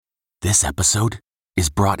This episode is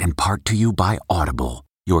brought in part to you by Audible,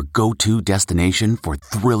 your go-to destination for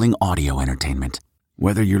thrilling audio entertainment.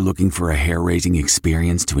 Whether you're looking for a hair-raising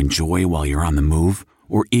experience to enjoy while you're on the move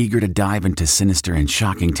or eager to dive into sinister and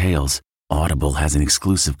shocking tales, Audible has an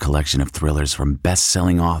exclusive collection of thrillers from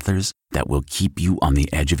best-selling authors that will keep you on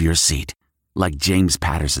the edge of your seat. Like James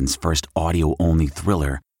Patterson's first audio-only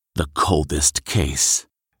thriller, The Coldest Case.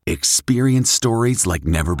 Experience stories like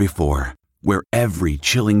never before, where every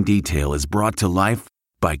chilling detail is brought to life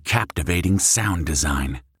by captivating sound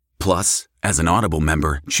design. Plus, as an Audible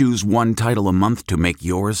member, choose one title a month to make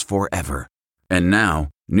yours forever. And now,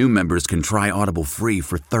 new members can try Audible free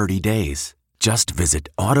for 30 days. Just visit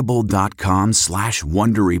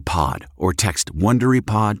audible.com/WonderyPod or text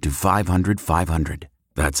WonderyPod to 500-500.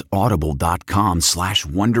 That's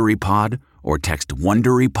audible.com/WonderyPod or text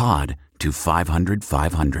WonderyPod to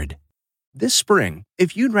 500-500. This spring,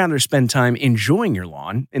 if you'd rather spend time enjoying your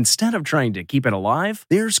lawn instead of trying to keep it alive,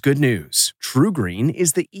 there's good news. TruGreen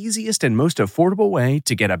is the easiest and most affordable way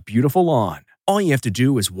to get a beautiful lawn. All you have to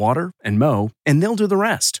do is water and mow, and they'll do the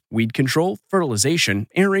rest. Weed control, fertilization,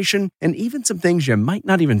 aeration, and even some things you might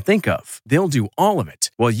not even think of. They'll do all of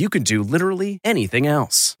it, while you can do literally anything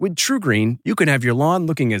else. With TruGreen, you can have your lawn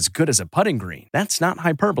looking as good as a putting green. That's not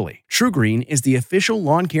hyperbole. TruGreen is the official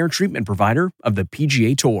lawn care treatment provider of the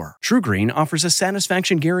PGA Tour. TruGreen offers a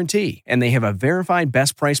satisfaction guarantee, and they have a verified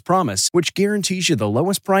best price promise, which guarantees you the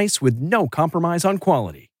lowest price with no compromise on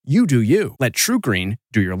quality. You do you. Let TruGreen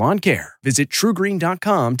do your lawn care. Visit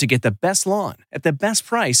TruGreen.com to get the best lawn at the best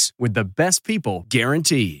price with the best people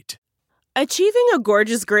guaranteed. Achieving a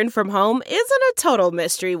gorgeous grin from home isn't a total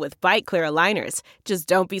mystery with Byte Clear aligners. Just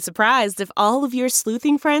don't be surprised if all of your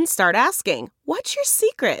sleuthing friends start asking, "What's your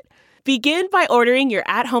secret?" Begin by ordering your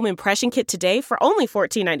at-home impression kit today for only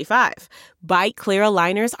 $14.95. Byte Clear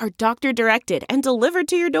aligners are doctor-directed and delivered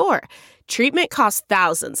to your door. Treatment costs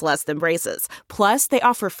thousands less than braces. Plus, they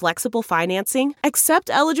offer flexible financing, accept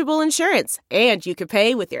eligible insurance, and you can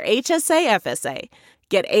pay with your HSA FSA.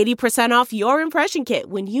 Get 80% off your impression kit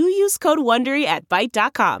when you use code WONDERY at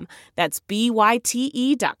Byte.com. That's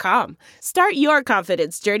BYTE.com. Start your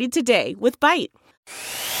confidence journey today with Byte.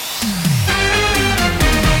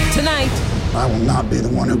 Tonight, I will not be the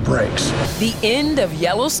one who breaks. the end of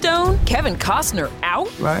Yellowstone, Kevin Costner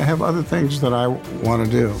out. I have other things that I want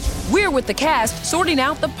to do. We're with the cast sorting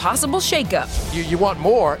out the possible shakeup. You want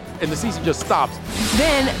more, and the season just stops.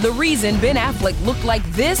 Then the reason Ben Affleck looked like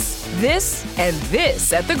this, and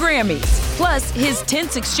this at the Grammys. Plus his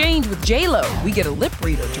tense exchange with J-Lo. We get a lip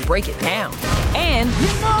reader to break it down. And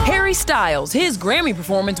Harry Styles, his Grammy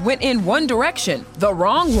performance went in one direction, the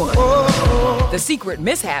wrong one. The secret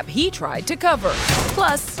mishap he tried to cover.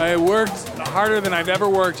 Plus, I worked harder than I've ever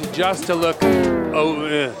worked just to look.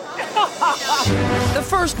 the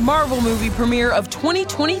first Marvel movie premiere of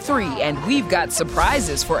 2023, and we've got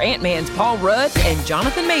surprises for Ant-Man's Paul Rudd and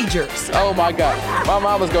Jonathan Majors. Oh my God, my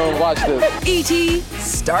mama's gonna watch this. E.T.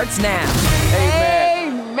 starts now.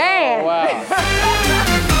 Amen. Oh, wow.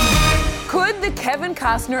 Could the Kevin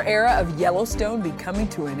Costner era of Yellowstone be coming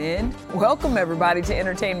to an end? Welcome, everybody, to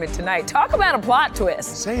Entertainment Tonight. Talk about a plot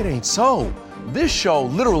twist. Say it ain't so. This show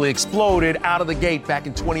literally exploded out of the gate back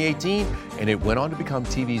in 2018, and it went on to become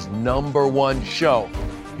TV's #1 show.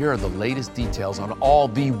 Here are the latest details on all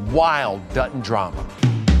the wild Dutton drama.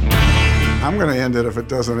 I'm going to end it if it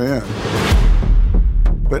doesn't end.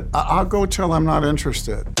 But I'll go till I'm not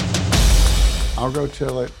interested. I'll go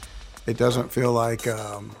till it doesn't feel like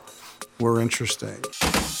we're interesting.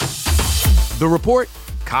 The Report,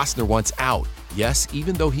 Costner wants out. Yes,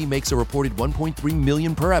 even though he makes a reported $1.3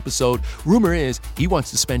 million per episode, rumor is he wants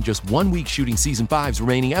to spend just 1 week shooting season 5's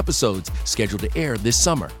remaining episodes, scheduled to air this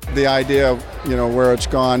summer. The idea of, where it's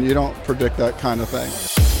gone, you don't predict that kind of thing.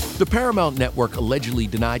 The Paramount Network allegedly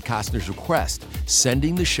denied Costner's request,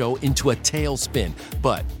 sending the show into a tailspin.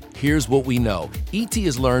 But here's what we know. E.T.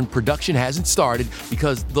 has learned production hasn't started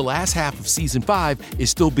because the last half of season 5 is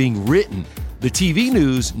still being written. The TV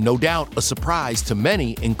news, no doubt a surprise to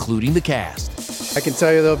many, including the cast. I can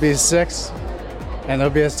tell you there'll be a 6 and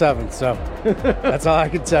there'll be a 7, so that's all I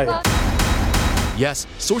can tell you. Yes,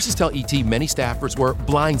 sources tell E.T. many staffers were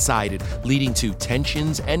blindsided, leading to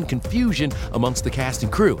tensions and confusion amongst the cast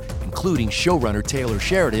and crew, including showrunner Taylor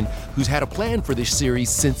Sheridan, who's had a plan for this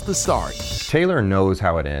series since the start. Taylor knows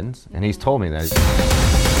how it ends, and he's told me that.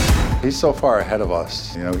 He's so far ahead of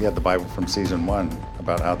us. He had the Bible from season 1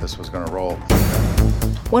 about how this was going to roll.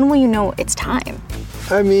 When will you know it's time?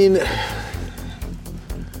 I mean,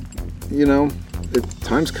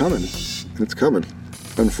 time's coming. It's coming.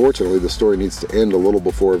 Unfortunately, the story needs to end a little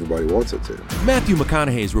before everybody wants it to. Matthew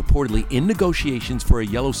McConaughey is reportedly in negotiations for a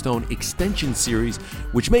Yellowstone extension series,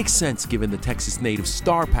 which makes sense given the Texas native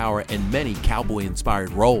star power and many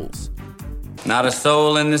cowboy-inspired roles. Not a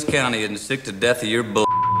soul in this county isn't sick to death of your bull.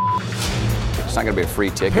 It's not going to be a free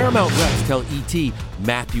ticket. Paramount reps tell E.T.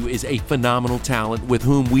 Matthew is a phenomenal talent with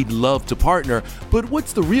whom we'd love to partner, but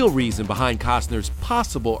what's the real reason behind Costner's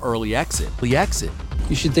possible early exit?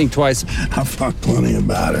 You should think twice. I've thought plenty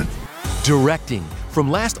about it. Directing. From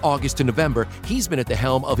last August to November, he's been at the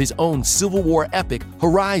helm of his own Civil War epic,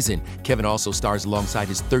 Horizon. Kevin also stars alongside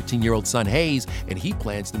his 13-year-old son, Hayes, and he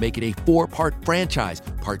plans to make it a 4-part franchise.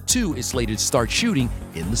 Part 2 is slated to start shooting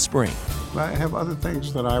in the spring. I have other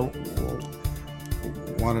things that I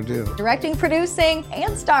want to do. Directing, producing,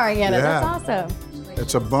 and starring in it. That's awesome.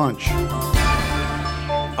 It's a bunch.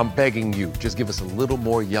 I'm begging you, just give us a little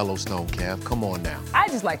more Yellowstone, Kev. Come on now. I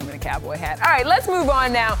just like him in a cowboy hat. All right, let's move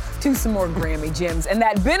on now to some more Grammy gems and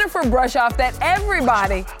that Bennifer brush-off that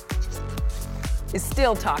everybody is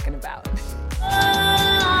still talking about.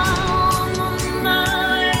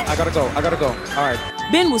 I gotta go. All right.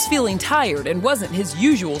 Ben was feeling tired and wasn't his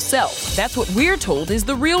usual self. That's what we're told is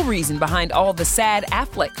the real reason behind all the sad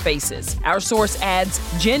Affleck faces. Our source adds,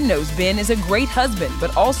 Jen knows Ben is a great husband,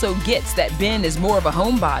 but also gets that Ben is more of a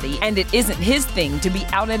homebody and it isn't his thing to be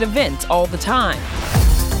out at events all the time.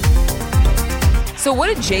 So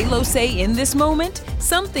what did J-Lo say in this moment?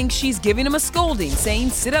 Some think she's giving him a scolding, saying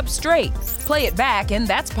sit up straight. Play it back, and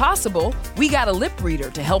that's possible. We got a lip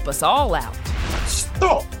reader to help us all out.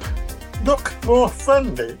 Stop. Look more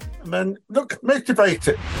friendly, and then look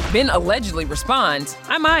motivated. Ben allegedly responds,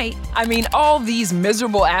 I might. I mean, all these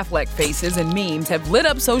miserable Affleck faces and memes have lit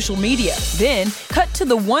up social media. Then, cut to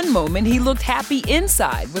the one moment he looked happy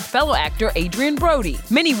inside with fellow actor Adrian Brody.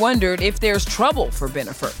 Many wondered if there's trouble for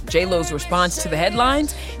Bennifer. J-Lo's response to the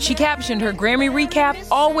headlines? She captioned her Grammy recap,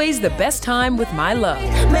 always the best time with my love.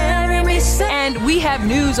 And we have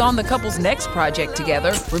news on the couple's next project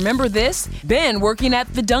together. Remember this? Ben working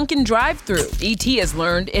at the Dunkin' drive-thru. E.T. has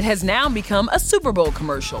learned it has now become a Super Bowl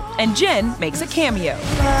commercial, and Jen makes a cameo.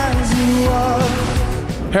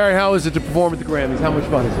 Harry, how is it to perform at the Grammys? How much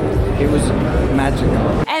fun is it? It was magical.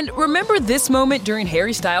 And remember this moment during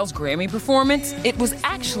Harry Styles' Grammy performance? It was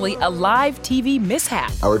actually a live TV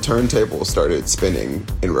mishap. Our turntable started spinning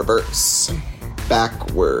in reverse,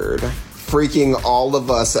 backward, freaking all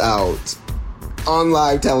of us out on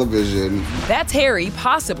live television. That's Harry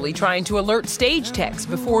possibly trying to alert stage techs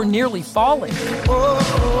before nearly falling.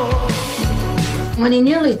 When he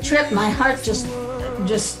nearly tripped, my heart just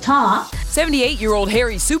stopped. 78-year-old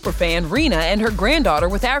Harry superfan Rena and her granddaughter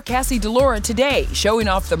with our Cassie Delora today, showing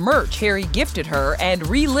off the merch Harry gifted her and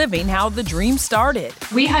reliving how the dream started.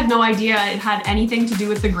 We had no idea it had anything to do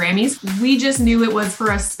with the Grammys. We just knew it was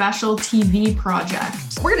for a special TV project.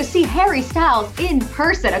 We're gonna see Harry Styles in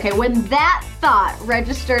person. Okay, when that thought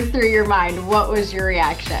registered through your mind, what was your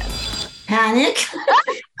reaction? Panic.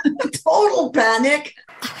 Total panic.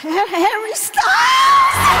 Harry Styles!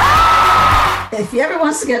 If he ever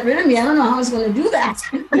wants to get rid of me, I don't know how he's going to do that.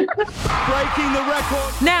 Breaking the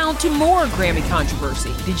record. Now to more Grammy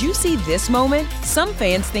controversy. Did you see this moment? Some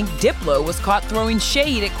fans think Diplo was caught throwing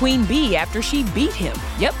shade at Queen Bee after she beat him.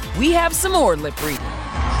 Yep, we have some more lip reading.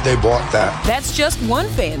 They bought that. That's just one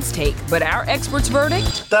fan's take, but our expert's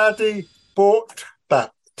verdict? Daddy bought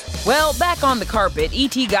that. Well, back on the carpet,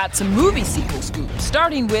 E.T. got some movie sequel scoop,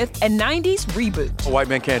 starting with a 90s reboot. A White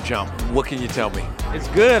Man Can't Jump. What can you tell me? It's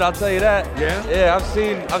good, I'll tell you that. Yeah? Yeah,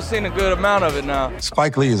 I've seen a good amount of it now.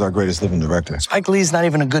 Spike Lee is our greatest living director. Spike Lee's not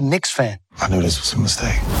even a good Knicks fan. I knew this was a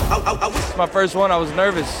mistake. It's my first one, I was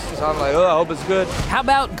nervous. So I'm like, I hope it's good. How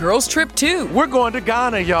about Girls Trip 2? We're going to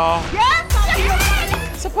Ghana, y'all.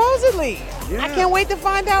 Yes! Supposedly. Yeah. I can't wait to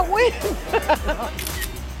find out when.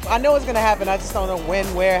 I know it's gonna happen. I just don't know when,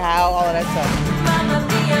 where, how, all of that stuff.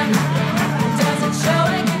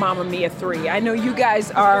 Mamma Mia 3. I know you guys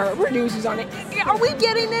are producers on it. Are we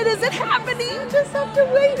getting it? Is it happening? Just have to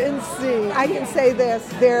wait and see. I can say this,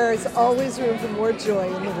 there's always room for more joy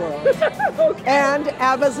in the world. Okay. And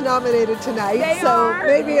ABBA's nominated tonight,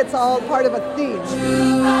 maybe it's all part of a theme.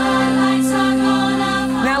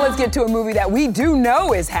 Now let's get to a movie that we do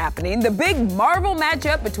know is happening, the big Marvel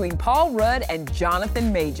matchup between Paul Rudd and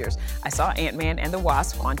Jonathan Majors. I saw Ant-Man and the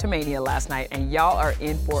Wasp: Quantumania last night, and y'all are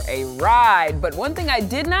in for a ride. But one thing I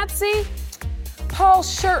did not see, Paul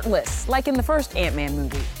shirtless, like in the first Ant-Man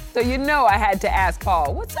movie. So you know I had to ask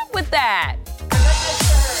Paul, what's up with that?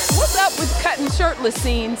 What's What's up with cutting shirtless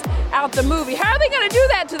scenes out the movie? How are they going to do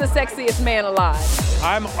that to the sexiest man alive?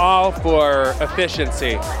 I'm all for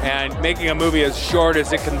efficiency and making a movie as short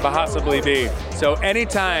as it can possibly be. So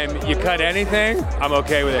anytime you cut anything, I'm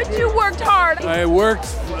okay with it. But you worked hard. I worked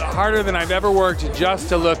harder than I've ever worked just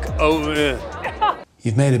to look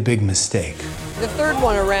You've made a big mistake. The third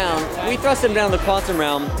one around, we thrust him down the quantum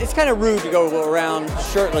realm. It's kind of rude to go around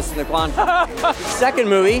shirtless in the quantum. The second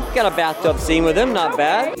movie, got a bathtub scene with him, not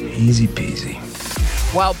bad. Easy peasy.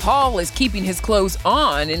 While Paul is keeping his clothes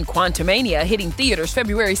on in Quantumania hitting theaters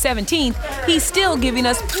February 17th, he's still giving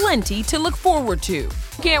us plenty to look forward to.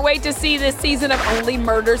 Can't wait to see this season of Only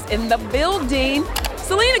Murders in the Building.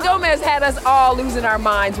 Selena Gomez had us all losing our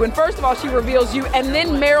minds when first of all she reveals you and then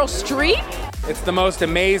Meryl Streep. It's the most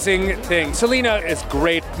amazing thing. Selena is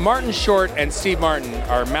great. Martin Short and Steve Martin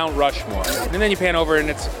are Mount Rushmore. And then you pan over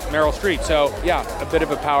and it's Meryl Streep. So yeah, a bit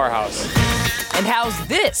of a powerhouse. And how's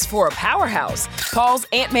this for a powerhouse? Paul's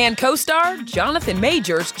Ant-Man co-star, Jonathan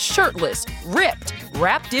Majors, shirtless, ripped,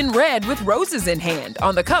 wrapped in red with roses in hand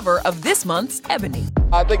on the cover of this month's Ebony.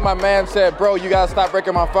 I think my man said, bro, you gotta stop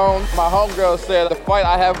breaking my phone. My homegirl said, the fight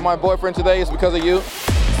I have with my boyfriend today is because of you.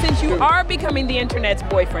 Since you are becoming the internet's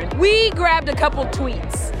boyfriend, we grabbed a couple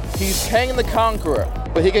tweets. He's Kang the Conqueror,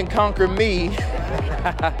 but he can conquer me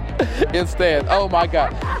instead. Oh my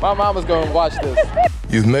God, my mama's gonna watch this.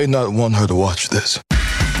 You may not want her to watch this.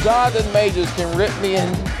 Jonathan Majors can rip me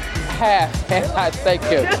in half and I thank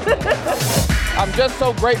him. I'm just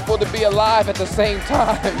so grateful to be alive at the same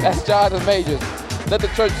time as Jonathan Majors. Let the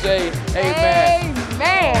church say amen.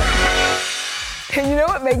 Amen. And you know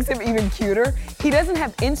what makes him even cuter? He doesn't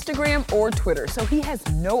have Instagram or Twitter, so he has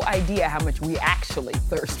no idea how much we actually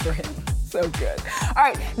thirst for him. So good. All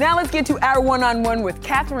right, now let's get to our one-on-one with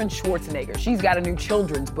Katherine Schwarzenegger. She's got a new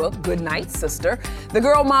children's book, Good Night, Sister. The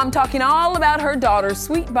girl mom talking all about her daughter's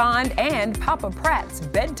sweet bond and Papa Pratt's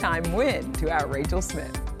bedtime win to our Rachel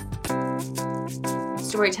Smith.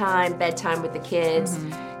 Story time, bedtime with the kids.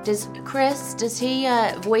 Does he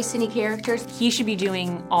voice any characters? He should be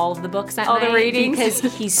doing all of the books at All night the readings?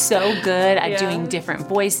 because he's so good at Yeah. doing different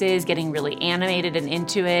voices, getting really animated and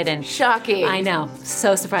into it. And Shocking. I know,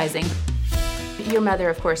 so surprising. Your mother,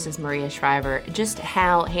 of course, is Maria Shriver. Just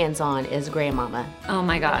how hands-on is Grandmama? Oh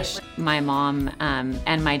my gosh, my mom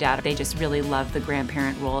and my dad, they just really love the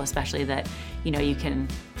grandparent role, especially that, you know, you can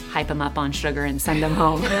hype them up on sugar and send them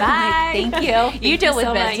home. Bye. Thank you. You deal with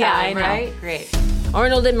so much. bedtime, Yeah, I know. right? Great.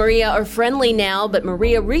 Arnold and Maria are friendly now, but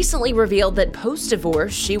Maria recently revealed that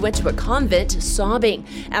post-divorce, she went to a convent sobbing,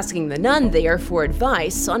 asking the nun there for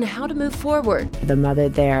advice on how to move forward. The mother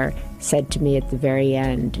there said to me at the very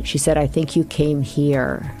end, she said, I think you came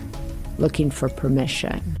here looking for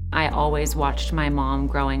permission. I always watched my mom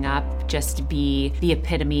growing up just be the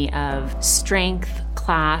epitome of strength,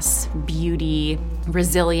 class, beauty,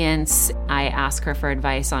 resilience. I ask her for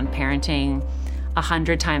advice on parenting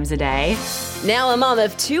 100 times a day. Now a mom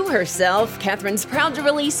of two herself, Katherine's proud to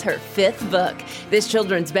release her 5th book. This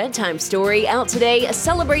children's bedtime story, out today,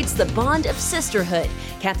 celebrates the bond of sisterhood.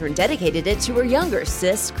 Katherine dedicated it to her younger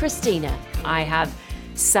sis, Christina. I have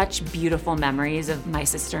such beautiful memories of my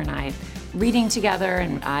sister and I reading together,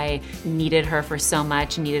 and I needed her for so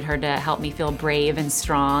much, needed her to help me feel brave and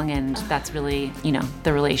strong, and that's really, you know,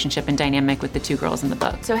 the relationship and dynamic with the two girls in the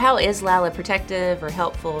book. So how is Lala protective or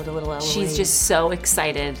helpful to little Eloise? She's just so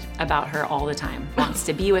excited about her all the time. Wants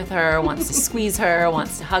to be with her, wants to squeeze her,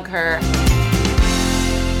 wants to hug her.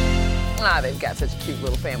 Ah, they've got such a cute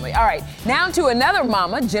little family. All right, now to another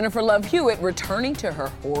mama, Jennifer Love Hewitt, returning to her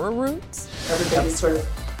horror roots. Everybody's sort of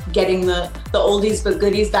getting the oldies but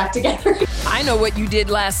goodies back together. I know what you did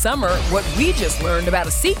last summer, what we just learned about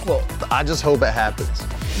a sequel. I just hope it happens.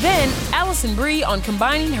 Then, Alison Brie on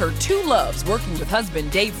combining her two loves, working with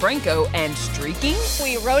husband Dave Franco and streaking.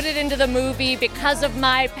 We wrote it into the movie because of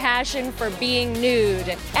my passion for being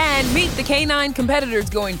nude. And meet the canine competitors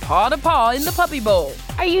going paw to paw in the puppy bowl.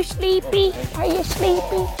 Are you sleepy? Are you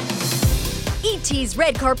sleepy? ET's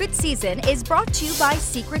Red Carpet season is brought to you by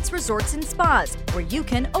Secrets Resorts and Spas, where you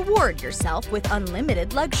can award yourself with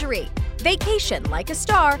unlimited luxury. Vacation like a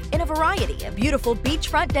star in a variety of beautiful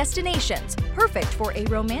beachfront destinations, perfect for a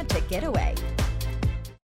romantic getaway.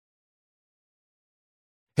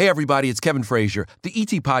 Hey everybody, it's Kevin Frazier. The ET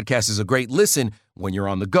Podcast is a great listen when you're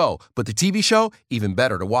on the go, but the TV show, even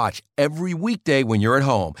better to watch every weekday when you're at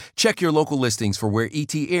home. Check your local listings for where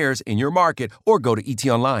ET airs in your market or go to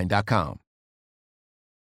etonline.com.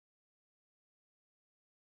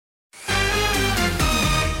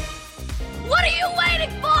 What are you waiting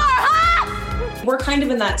for, huh? We're kind of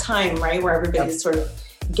in that time, right, where everybody's sort of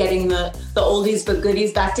getting the oldies but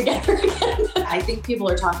goodies back together again. I think people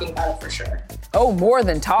are talking about it for sure. Oh, more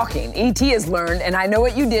than talking. E.T. has learned, and I Know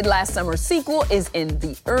What You Did Last Summer's sequel is in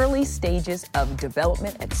the early stages of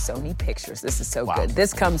development at Sony Pictures. This is so good.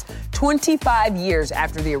 This comes 25 years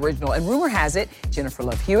after the original, and rumor has it Jennifer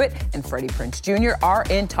Love Hewitt and Freddie Prinze Jr. are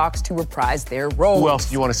in talks to reprise their roles. Who else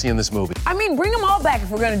do you want to see in this movie? I mean, bring them all back if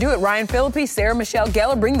we're going to do it. Ryan Phillippe, Sarah Michelle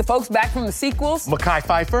Gellar, bring the folks back from the sequels. Mekhi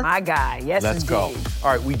Phifer? My guy, yes Let's indeed. go.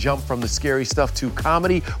 All right, we jump from the scary stuff to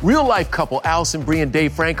comedy. Real-life couple Alison Brie and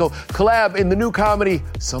Dave Franco collab in the new comedy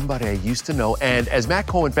Somebody I Used to Know. And as Matt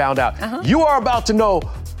Cohen found out, you are about to know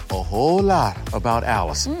a whole lot about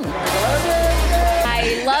Alison.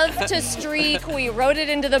 I love to streak. We wrote it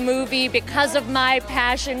into the movie because of my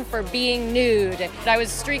passion for being nude. I was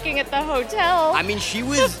streaking at the hotel. I mean, she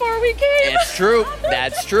was... Before we came. It's true.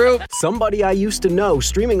 That's true. Somebody I Used to Know,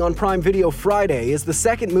 streaming on Prime Video Friday, is the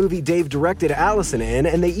second movie Dave directed Alison in,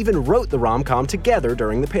 and they even wrote the rom-com together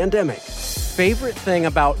during the pandemic. Favorite thing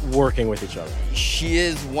about working with each other? She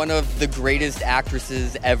is one of the greatest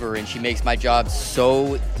actresses ever, and she makes my job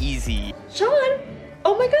so easy. Sean,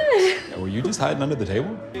 oh my God. Were you just hiding under the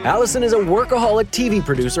table? Alison is a workaholic TV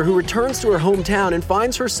producer who returns to her hometown and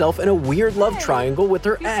finds herself in a weird love triangle with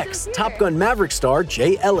her ex, Top Gun Maverick star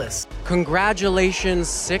Jay Ellis. Congratulations,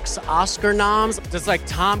 6 Oscar noms. Does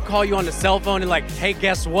Tom call you on the cell phone and hey,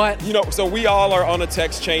 guess what? You know, so we all are on a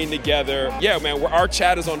text chain together. Yeah, man, our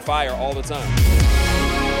chat is on fire all the time.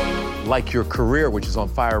 Like your career, which is on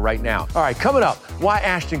fire right now. All right, coming up, why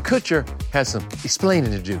Ashton Kutcher has some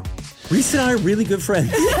explaining to do. Reese and I are really good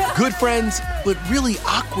friends. Good friends, but really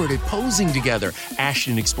awkward at posing together.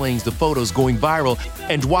 Ashton explains the photos going viral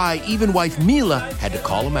and why even wife Mila had to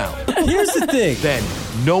call him out. Here's the thing. Then,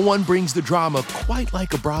 no one brings the drama quite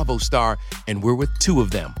like a Bravo star, and we're with 2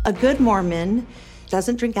 of them. A good Mormon,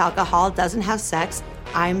 doesn't drink alcohol, doesn't have sex.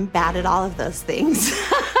 I'm bad at all of those things.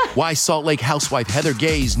 Why Salt Lake housewife Heather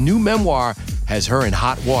Gay's new memoir has her in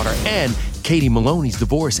hot water, and Katie Maloney's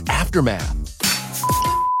divorce aftermath.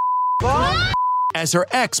 As her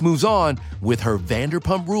ex moves on with her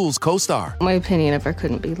Vanderpump Rules co-star. My opinion of her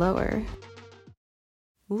couldn't be lower.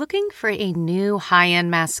 Looking for a new high-end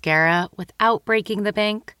mascara without breaking the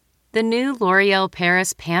bank? The new L'Oreal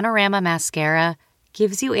Paris Panorama Mascara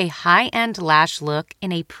gives you a high-end lash look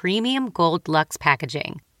in a premium gold luxe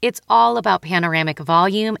packaging. It's all about panoramic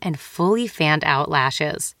volume and fully fanned-out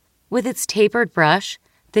lashes. With its tapered brush,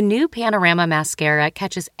 the new Panorama Mascara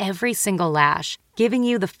catches every single lash, giving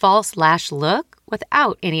you the false lash look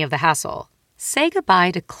without any of the hassle. Say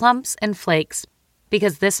goodbye to clumps and flakes,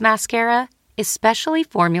 because this mascara is specially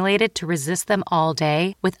formulated to resist them all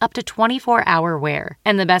day with up to 24-hour wear.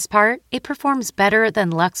 And the best part? It performs better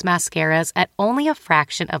than Luxe mascaras at only a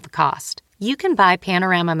fraction of the cost. You can buy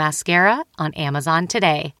Panorama Mascara on Amazon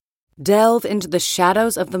today. Delve into the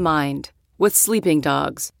shadows of the mind with Sleeping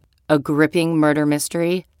Dogs, a gripping murder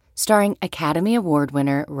mystery starring Academy Award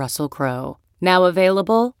winner Russell Crowe. Now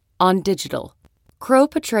available on digital. Crowe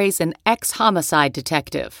portrays an ex-homicide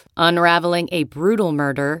detective, unraveling a brutal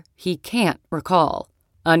murder he can't recall.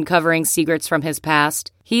 Uncovering secrets from his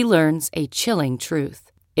past, he learns a chilling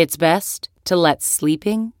truth. It's best to let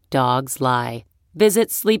sleeping dogs lie. Visit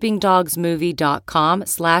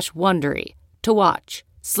sleepingdogsmovie.com/Wondery to watch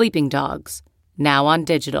Sleeping Dogs, now on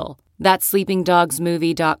digital. That's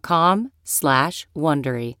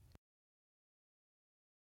sleepingdogsmovie.com/Wondery.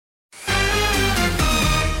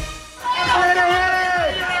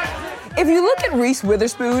 If you look at Reese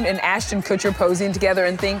Witherspoon and Ashton Kutcher posing together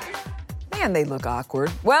and think, man, they look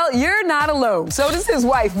awkward. Well, you're not alone. So does his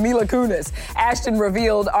wife, Mila Kunis. Ashton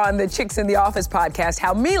revealed on the Chicks in the Office podcast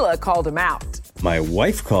how Mila called him out. My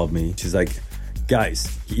wife called me. She's like, guys,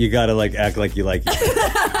 you gotta act like you like each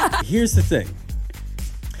other. Here's the thing.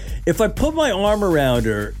 If I put my arm around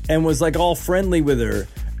her and was all friendly with her,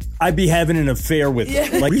 I'd be having an affair with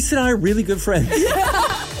her. Reese and I are really good friends.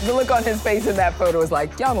 The look on his face in that photo is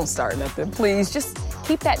like, y'all don't start nothing. Please, just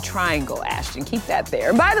keep that triangle, Ashton. Keep that there.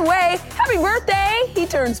 And by the way, happy birthday. He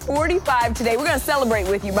turns 45 today. We're going to celebrate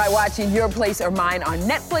with you by watching Your Place or Mine on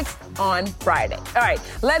Netflix on Friday. All right,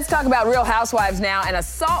 let's talk about Real Housewives now and a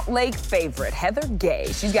Salt Lake favorite, Heather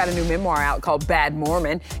Gay. She's got a new memoir out called Bad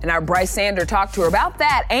Mormon, and our Bryce Sander talked to her about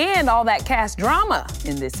that and all that cast drama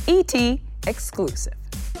in this ET exclusive.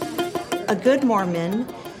 A good Mormon,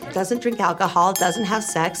 doesn't drink alcohol, doesn't have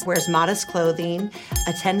sex, wears modest clothing,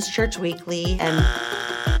 attends church weekly, and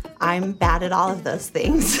I'm bad at all of those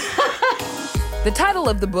things. The title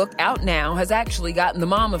of the book, out now, has actually gotten the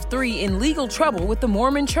mom of 3 in legal trouble with the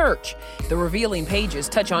Mormon Church. The revealing pages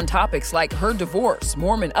touch on topics like her divorce,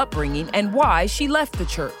 Mormon upbringing, and why she left the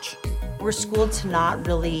church. We're schooled to not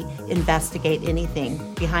really investigate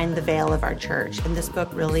anything behind the veil of our church. And this book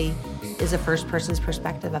really is a first person's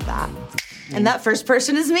perspective of that. And that first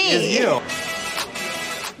person is me. Is you.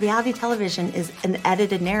 Reality television is an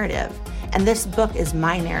edited narrative. And this book is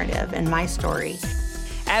my narrative and my story.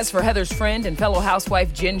 As for Heather's friend and fellow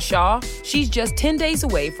housewife Jen Shaw, she's just 10 days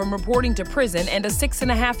away from reporting to prison and a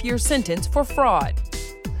 6.5-year sentence for fraud.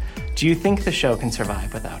 Do you think the show can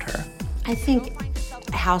survive without her? I think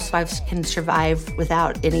housewives can survive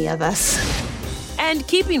without any of us. And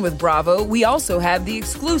keeping with Bravo, we also have the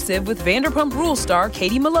exclusive with Vanderpump Rules star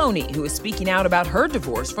Katie Maloney, who is speaking out about her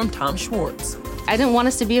divorce from Tom Schwartz. I didn't want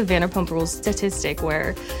us to be a Vanderpump Rules statistic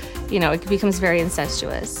where, it becomes very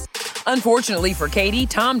incestuous. Unfortunately for Katie,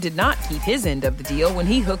 Tom did not keep his end of the deal when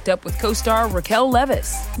he hooked up with co-star Raquel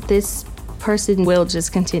Leviss. This person will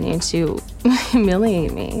just continue to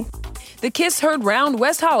humiliate me. The kiss heard round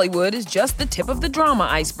West Hollywood is just the tip of the drama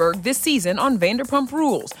iceberg this season on Vanderpump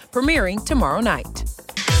Rules, premiering tomorrow night.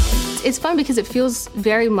 It's fun because it feels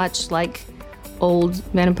very much like old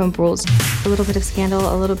Vanderpump Rules. A little bit of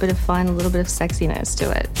scandal, a little bit of fun, a little bit of sexiness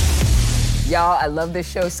to it. Y'all, I love this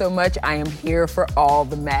show so much. I am here for all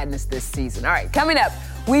the madness this season. All right, coming up,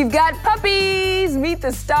 we've got puppies. Meet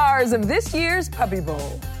the stars of this year's Puppy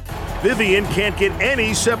Bowl. Vivian can't get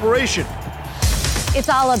any separation. It's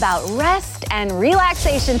all about rest and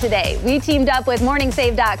relaxation today. We teamed up with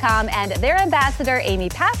MorningSave.com and their ambassador, Amy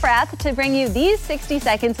Paffrath, to bring you these 60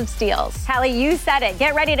 seconds of steals. Hallie, you said it.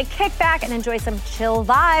 Get ready to kick back and enjoy some chill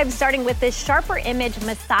vibes, starting with this Sharper Image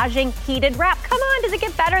massaging heated wrap. Come on, does it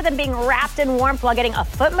get better than being wrapped in warmth while getting a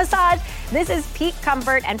foot massage? This is peak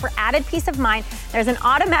comfort, and for added peace of mind, there's an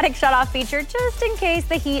automatic shutoff feature just in case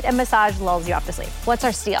the heat and massage lulls you off to sleep. What's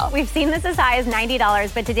our steal? We've seen this as high as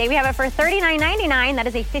 $90, but today we have it for $39.99. That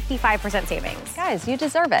is a 55% savings. Guys, you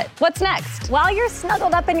deserve it. What's next? While you're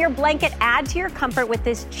snuggled up in your blanket, add to your comfort with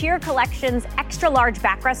this Cheer Collections extra large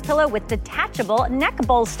backrest pillow with detachable neck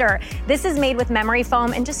bolster. This is made with memory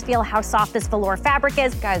foam, and just feel how soft this velour fabric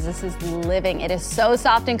is. Guys, this is living. It is so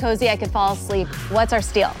soft and cozy I could fall asleep. What's our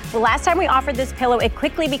steal? The last time we offered this pillow, it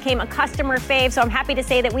quickly became a customer fave, so I'm happy to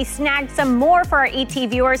say that we snagged some more for our ET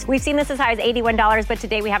viewers. We've seen this as high as $81, but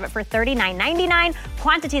today we have it for $39.99.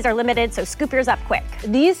 Quantities are limited, so scoop yours up quick.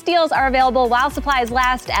 These steals are available while supplies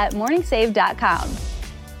last at MorningSave.com.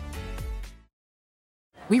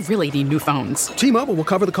 We really need new phones. T-Mobile will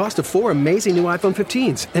cover the cost of 4 amazing new iPhone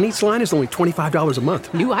 15s, and each line is only $25 a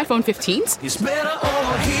month. New iPhone 15s? It's better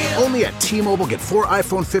over here. Only at T-Mobile, get 4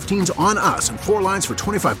 iPhone 15s on us and 4 lines for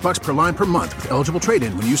 $25 per line per month with eligible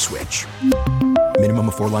trade-in when you switch. Minimum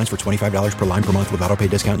of 4 lines for $25 per line per month with autopay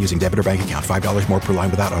discount using debit or bank account. $5 more per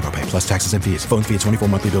line without autopay, plus taxes and fees. Phone fee at 24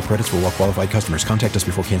 monthly bill credits for well-qualified customers. Contact us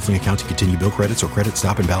before canceling account to continue bill credits or credit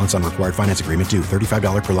stop and balance on required finance agreement due.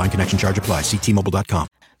 $35 per line connection charge applies. See T-Mobile.com.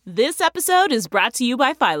 This episode is brought to you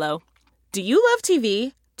by Philo. Do you love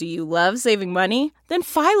TV? Do you love saving money? Then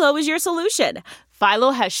Philo is your solution.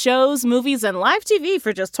 Philo has shows, movies, and live TV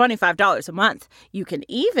for just $25 a month. You can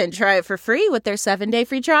even try it for free with their 7-day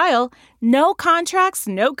free trial. No contracts,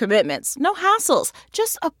 no commitments, no hassles.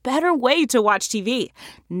 Just a better way to watch TV.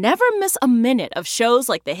 Never miss a minute of shows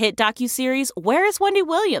like the hit docuseries Where is Wendy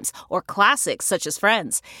Williams? Or classics such as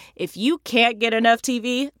Friends. If you can't get enough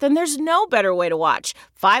TV, then there's no better way to watch.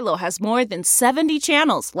 Philo has more than 70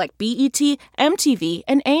 channels like BET, MTV,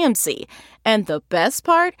 and AMC. And the best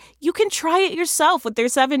part? You can try it yourself with their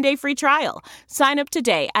 7-day free trial. Sign up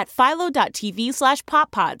today at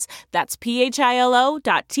philo.tv/poppods. That's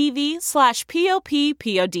philo.tv/POPPODS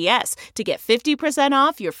to get 50%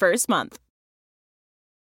 off your first month.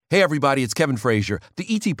 Hey, everybody, it's Kevin Frazier. The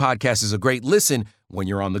ET Podcast is a great listen when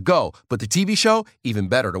you're on the go, but the TV show, even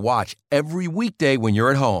better to watch every weekday when you're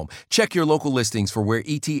at home. Check your local listings for where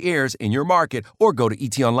ET airs in your market or go to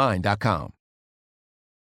etonline.com.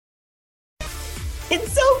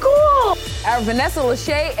 It's so cool! Our Vanessa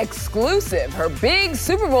Lachey exclusive, her big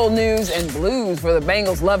Super Bowl news and blues for the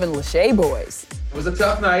Bengals loving Lachey boys. It was a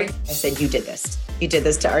tough night. I said, you did this. You did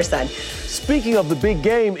this to our son. Speaking of the big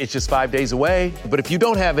game, it's just 5 days away. But if you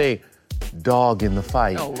don't have a dog in the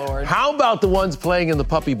fight, oh, Lord. How about the ones playing in the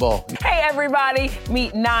Puppy Bowl? Hey, everybody.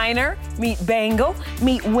 Meet Niner, meet Bengal,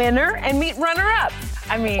 meet winner, and meet runner-up.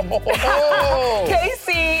 I mean,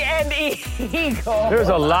 KC and Eagle. There's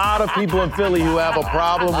a lot of people in Philly who have a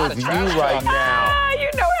problem with you right now. You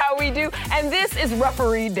know how we do. And this is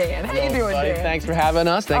Referee Dan. How you doing, Dan? Thanks for having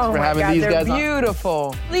us. Thanks for having these guys on. They're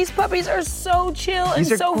beautiful. These puppies are so chill and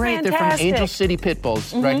These are so great. fantastic. They're from Angel City Pit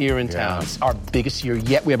Bulls right here in town. It's our biggest year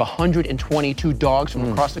yet. We have 122 dogs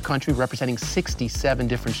from across the country representing 67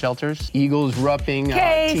 different shelters. Eagles repping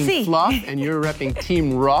Team Fluff, and you're repping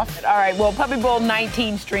Team Rough. All right, well, Puppy Bowl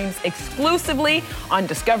 19 streams exclusively on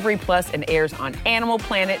Discovery Plus and airs on Animal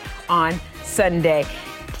Planet on Sunday.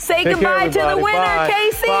 Say goodbye to the winner, Bye.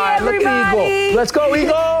 Casey, Bye. everybody. Look at Eagle. Let's go, Eagle.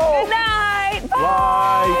 Good night.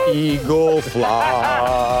 Bye. Fly, Eagle,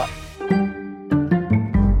 fly.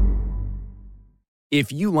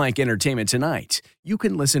 If you like Entertainment Tonight, you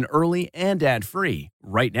can listen early and ad-free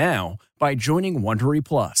right now by joining Wondery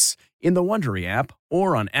Plus in the Wondery app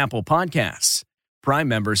or on Apple Podcasts. Prime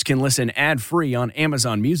members can listen ad-free on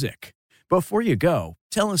Amazon Music. Before you go,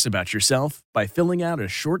 tell us about yourself by filling out a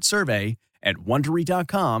short survey at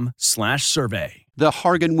Wondery.com/survey. The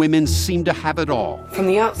Hargan women seem to have it all. From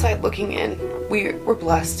the outside looking in, we're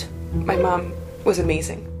blessed. My mom was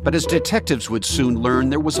amazing. But as detectives would soon learn,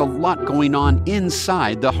 there was a lot going on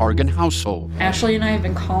inside the Hargan household. Ashley and I have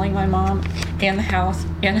been calling my mom and the house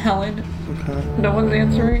and Helen. No one's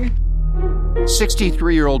answering.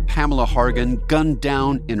 63-year-old Pamela Hargan gunned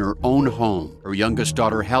down in her own home. Her youngest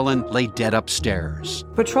daughter, Helen, lay dead upstairs.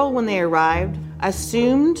 Patrol, when they arrived,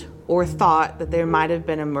 assumed or thought that there might have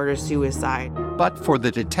been a murder-suicide. But for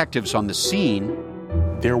the detectives on the scene,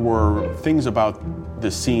 there were things about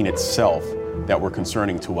the scene itself that were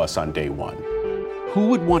concerning to us on day one. Who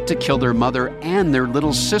would want to kill their mother and their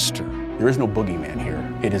little sister? There is no boogeyman here.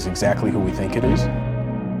 It is exactly who we think it is.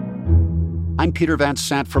 I'm Peter Van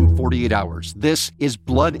Sant from 48 Hours. This is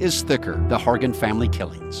Blood is Thicker, the Hargan Family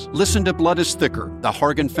Killings. Listen to Blood is Thicker, the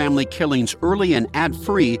Hargan Family Killings early and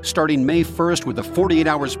ad-free starting May 1st with a 48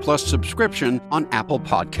 Hours Plus subscription on Apple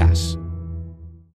Podcasts.